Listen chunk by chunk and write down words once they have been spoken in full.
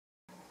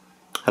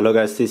Hello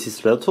guys, this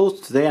is Real.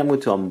 Today I'm going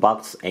to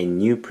unbox a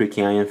new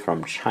pricking iron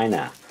from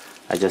China.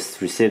 I just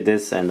received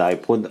this and I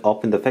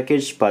opened the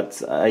package,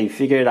 but I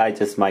figured I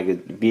just make a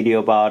video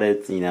about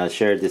it,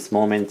 share this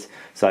moment.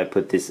 So I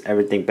put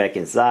everything back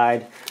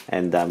inside,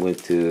 and I'm going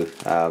to do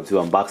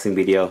unboxing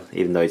video,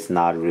 even though it's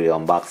not really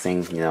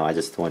unboxing. I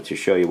just want to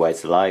show you what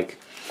it's like.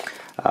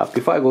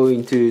 Before I go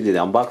into the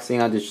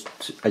unboxing,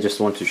 I just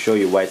want to show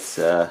you what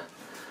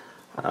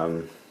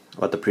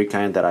the pricking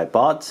iron that I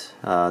bought.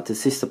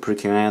 This is the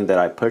pricking iron that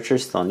I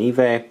purchased on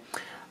eBay.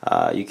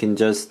 You can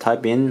just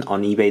type in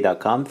on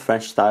ebay.com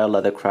French style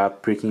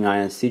leathercraft pricking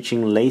iron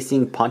stitching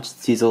lacing punch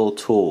chisel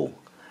tool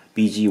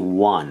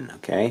BG1.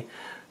 Okay,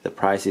 the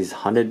price is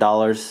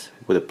 $100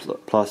 with a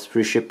plus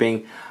free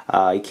shipping.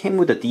 It came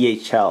with a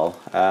DHL,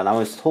 and I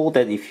was told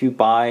that if you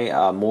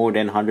buy more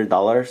than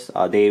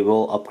 $100, they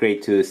will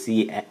upgrade to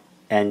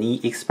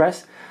CNE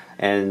Express,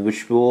 and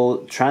which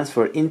will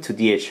transfer into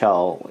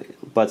DHL,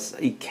 but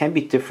it can be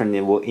different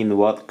in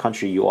what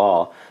country you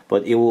are.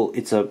 But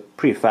it's a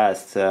pretty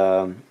fast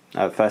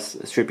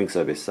shipping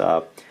service.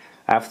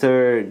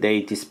 After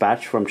they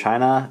dispatched from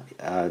China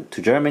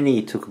to Germany,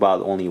 it took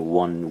about only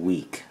 1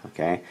 week.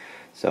 Okay,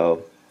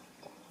 so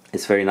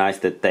it's very nice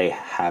that they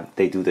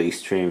do the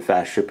extreme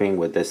fast shipping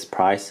with this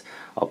price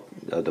of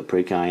the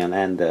pricking iron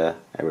and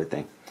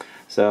everything.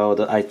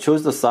 So I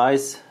chose the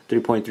size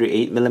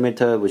 3.38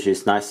 millimeter, which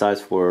is nice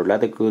size for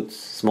leather goods,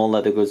 small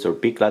leather goods or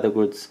big leather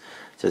goods.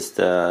 Just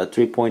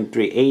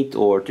 3.38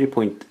 or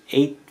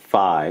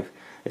 3.85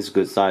 is a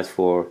good size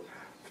for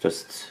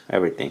just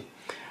everything.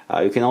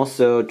 You can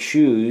also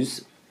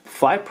choose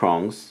 5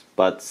 prongs,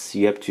 but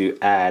you have to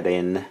add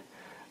in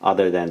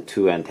other than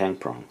 2 and 10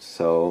 prongs.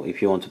 So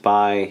if you want to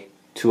buy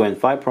 2 and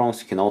 5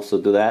 prongs, you can also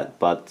do that.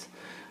 But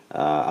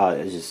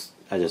I just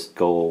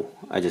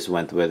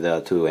went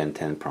with 2 and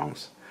 10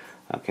 prongs.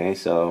 Okay,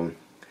 so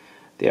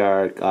they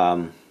are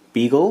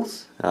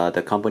Beagles.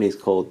 The company is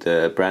called,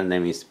 the brand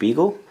name is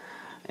BEAGLE,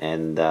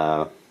 and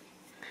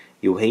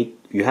you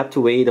have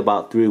to wait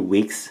about 3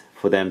 weeks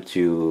for them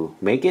to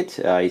make it.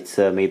 It's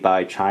made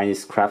by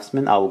Chinese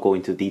craftsmen. I will go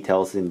into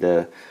details in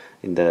the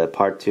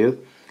part 2.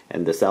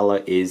 And the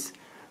seller is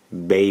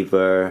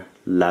Beaver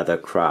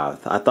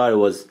Leathercraft. I thought it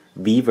was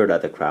Beaver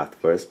Leathercraft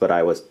first, but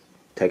I was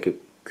take a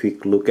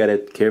quick look at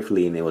it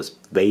carefully, and it was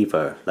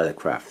Beaver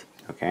Leathercraft.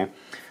 Okay,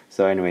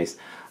 so anyways,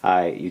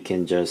 I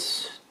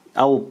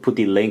will put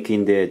the link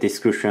in the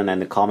description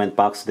and the comment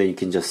box so that you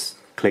can just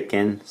click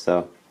in.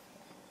 So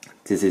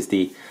this is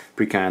the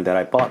pricking iron that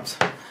I bought.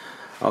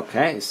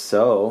 Okay,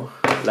 so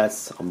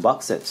let's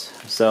unbox it.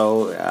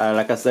 So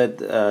like I said,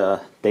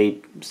 they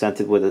sent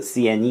it with a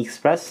CNE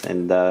Express,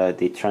 and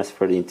they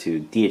transferred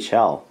into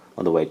DHL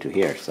on the way to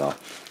here. So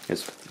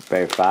it's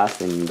very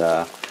fast and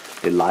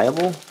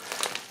reliable.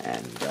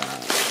 And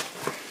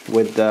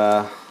with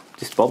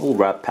this bubble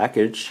wrap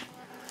package,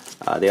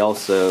 they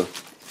also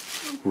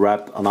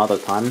wrap another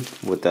time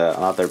with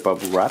another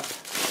bubble wrap,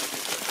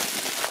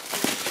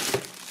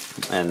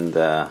 and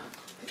it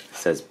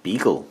says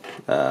BEAGLE,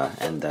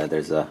 and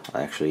there's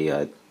actually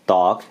a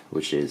dog,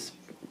 which is,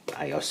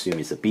 I assume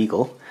is a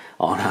beagle,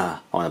 on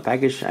a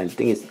package. I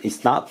think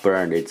it's not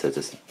burned, it's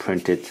just a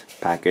printed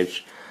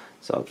package,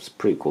 so it's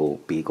pretty cool.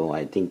 BEAGLE.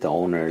 I think the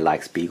owner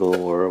likes BEAGLE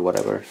or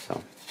whatever.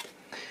 So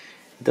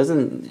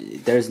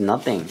there's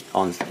nothing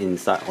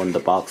inside on the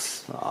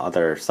box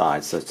other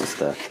side, so it's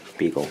just a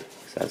BEAGLE.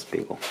 It says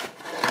BEAGLE.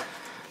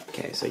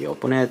 Okay, so you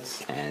open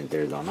it, and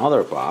there's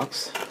another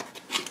box,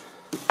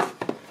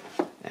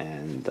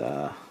 and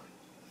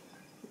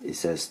it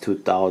says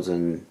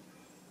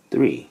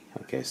 2003.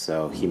 Okay,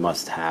 so he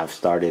must have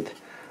started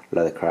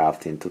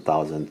leathercraft in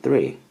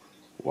 2003.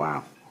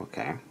 Wow.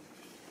 Okay,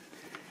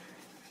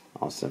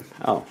 awesome.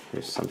 Oh,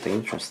 there's something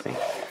interesting.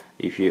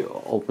 If you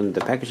open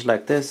the package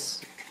like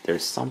this,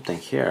 there's something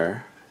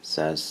here. It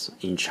says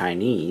in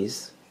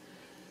Chinese,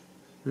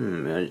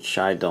 which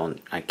I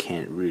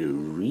can't really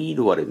read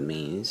what it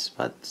means,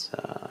 but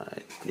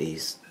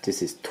this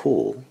is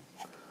tool,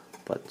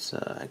 but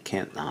I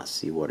can't not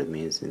see what it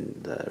means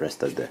in the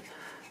rest of the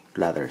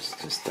letters.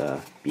 Just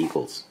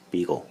BEAGLE.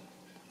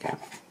 Okay,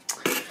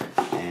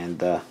 and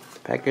the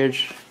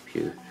package,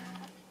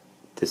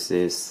 this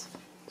is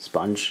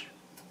sponge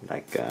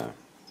like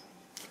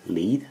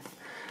lead,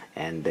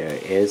 and there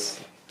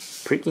is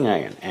pricking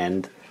iron,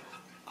 and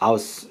I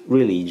was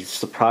really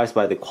surprised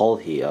by the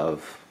quality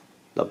of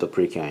the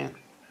pricking iron.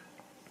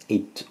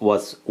 It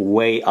was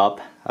way up,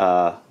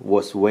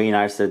 was way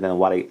nicer than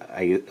what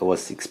I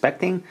was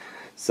expecting.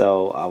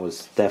 So I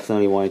was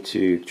definitely wanting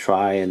to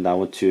try, and I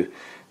want to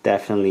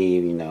definitely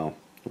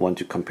want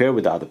to compare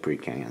with other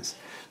pricking irons.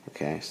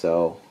 Okay,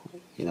 so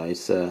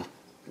it's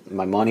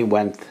my money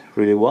went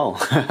really well.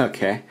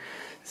 Okay,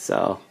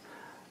 so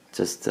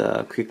just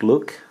a quick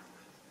look.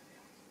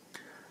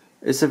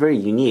 It's a very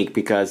unique,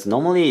 because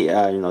normally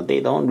they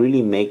don't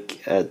really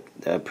make a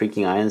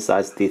pricking iron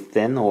size this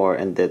thin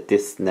and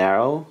this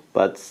narrow,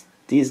 but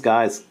these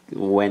guys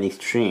went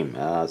extreme.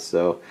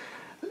 So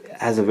it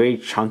has a very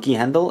chunky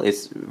handle.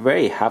 It's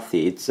very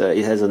hefty. It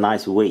has a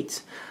nice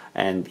weight,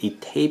 and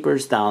it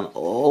tapers down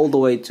all the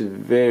way to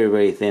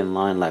very thin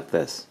line like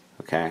this.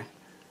 Okay,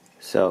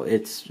 so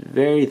it's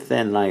very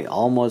thin, like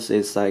almost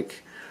it's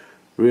like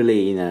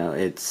really, you know,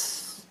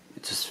 it's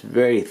just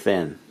very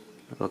thin.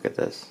 Look at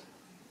this,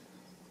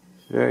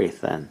 very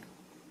thin.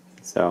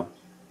 So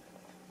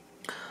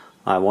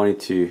I wanted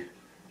to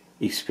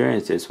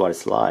experience this, what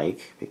it's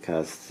like,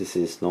 because this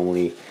is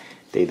normally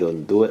they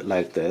don't do it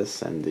like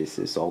this, and this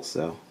is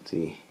also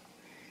the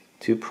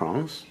 2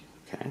 prongs.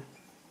 Okay,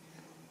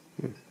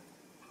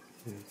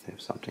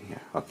 there's something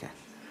here. Okay,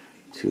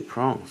 2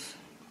 prongs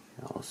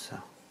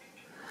also.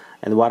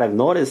 And what I've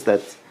noticed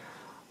that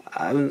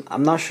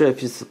I'm not sure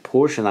if it's the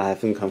portion I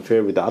haven't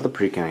compared with the other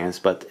pre-king irons,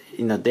 but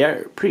you know,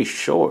 they're pretty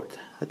short.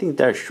 I think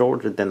they're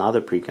shorter than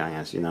other pre-king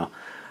irons. You know,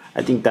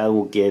 I think that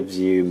will give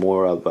you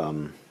more of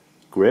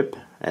grip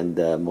and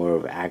more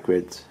of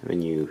accurate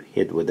when you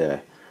hit with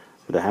a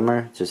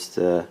hammer. Just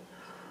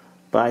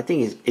but I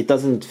think it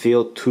doesn't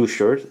feel too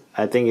short.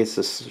 I think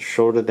it's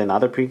shorter than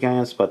other pre-king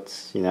irons,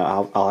 but you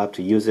know, I'll have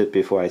to use it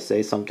before I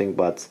say something.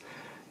 But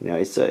you know,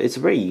 it's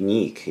very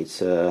unique. It's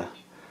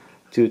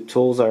 2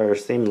 tools are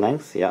same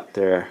length. Yeah,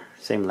 they're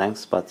same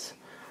length, but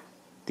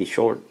they're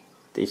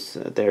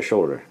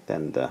shorter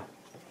than the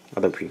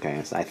other pre-king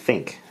irons, I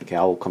think. Okay,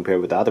 I will compare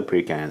with the other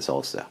pre-king irons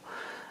also,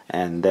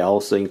 and they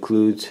also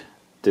include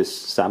this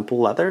sample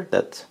leather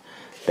that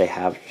they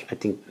have. I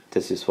think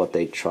this is what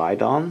they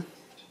tried on.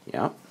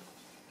 Yeah,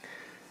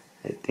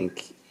 I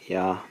think,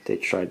 yeah, they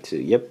tried to,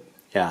 yep,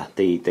 yeah,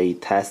 they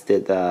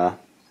tested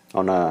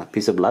on a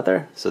piece of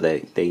leather, so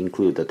they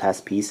include the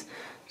test piece,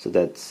 so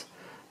that's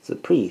it's a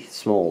pretty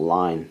small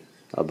line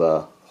of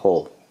a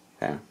hole.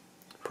 Okay,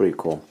 pretty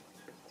cool.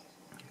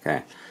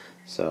 Okay,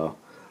 so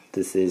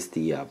this is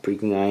the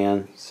pre-king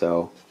iron.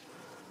 So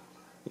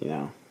you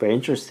know, very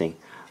interesting.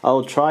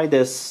 I'll try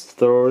this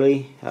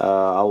thoroughly.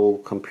 I will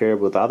compare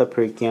with other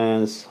pre-king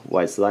irons,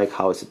 what it's like,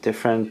 how it's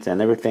different,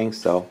 and everything.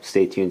 So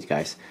stay tuned,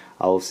 guys.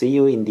 I will see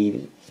you in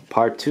the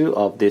part 2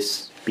 of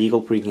this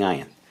BEAGLE pre-king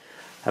iron.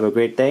 Have a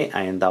great day,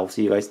 and I'll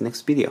see you guys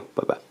next video.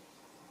 Bye bye.